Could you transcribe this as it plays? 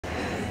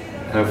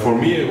For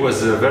me, it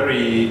was a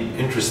very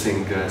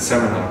interesting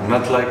seminar,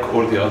 not like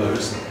all the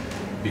others,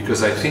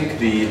 because I think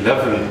the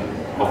level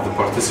of the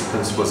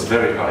participants was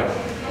very high,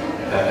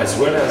 as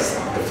well as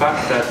the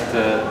fact that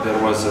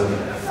there was a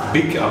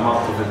big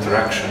amount of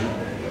interaction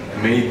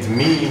made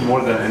me,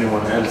 more than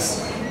anyone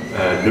else,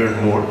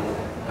 learn more,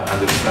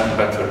 understand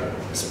better,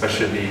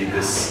 especially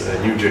this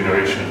new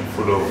generation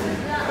full of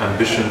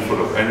ambition,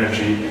 full of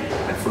energy,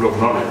 and full of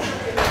knowledge.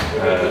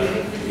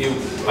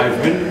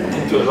 I've been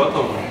into a lot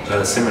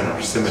of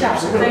seminars,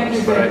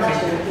 but I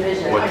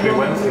think what we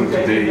went through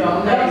today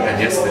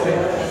and yesterday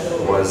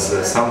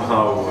was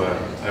somehow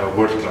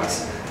world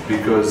class,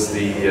 because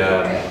the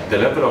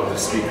level of the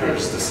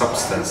speakers, the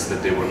substance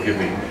that they were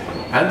giving,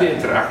 and the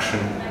interaction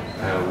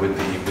with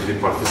the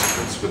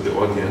participants, with the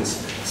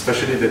audience,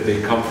 especially that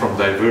they come from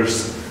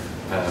diverse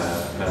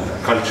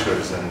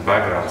cultures and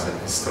backgrounds and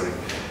history,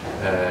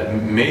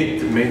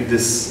 made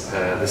this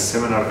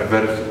seminar a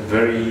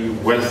very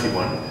wealthy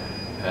one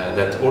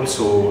that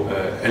also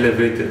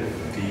elevated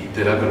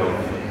the level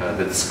of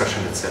the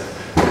discussion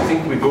itself. I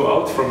think we go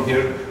out from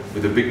here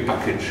with a big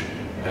package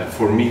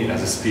for me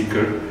as a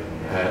speaker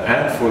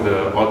and for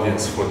the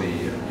audience, for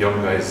the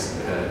young guys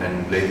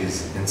and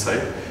ladies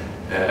inside.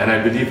 And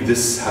I believe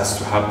this has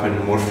to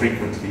happen more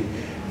frequently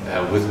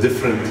with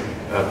different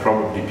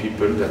probably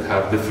people that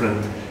have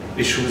different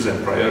issues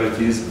and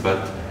priorities,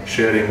 but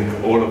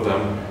sharing all of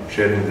them,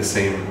 sharing the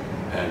same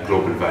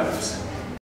global values.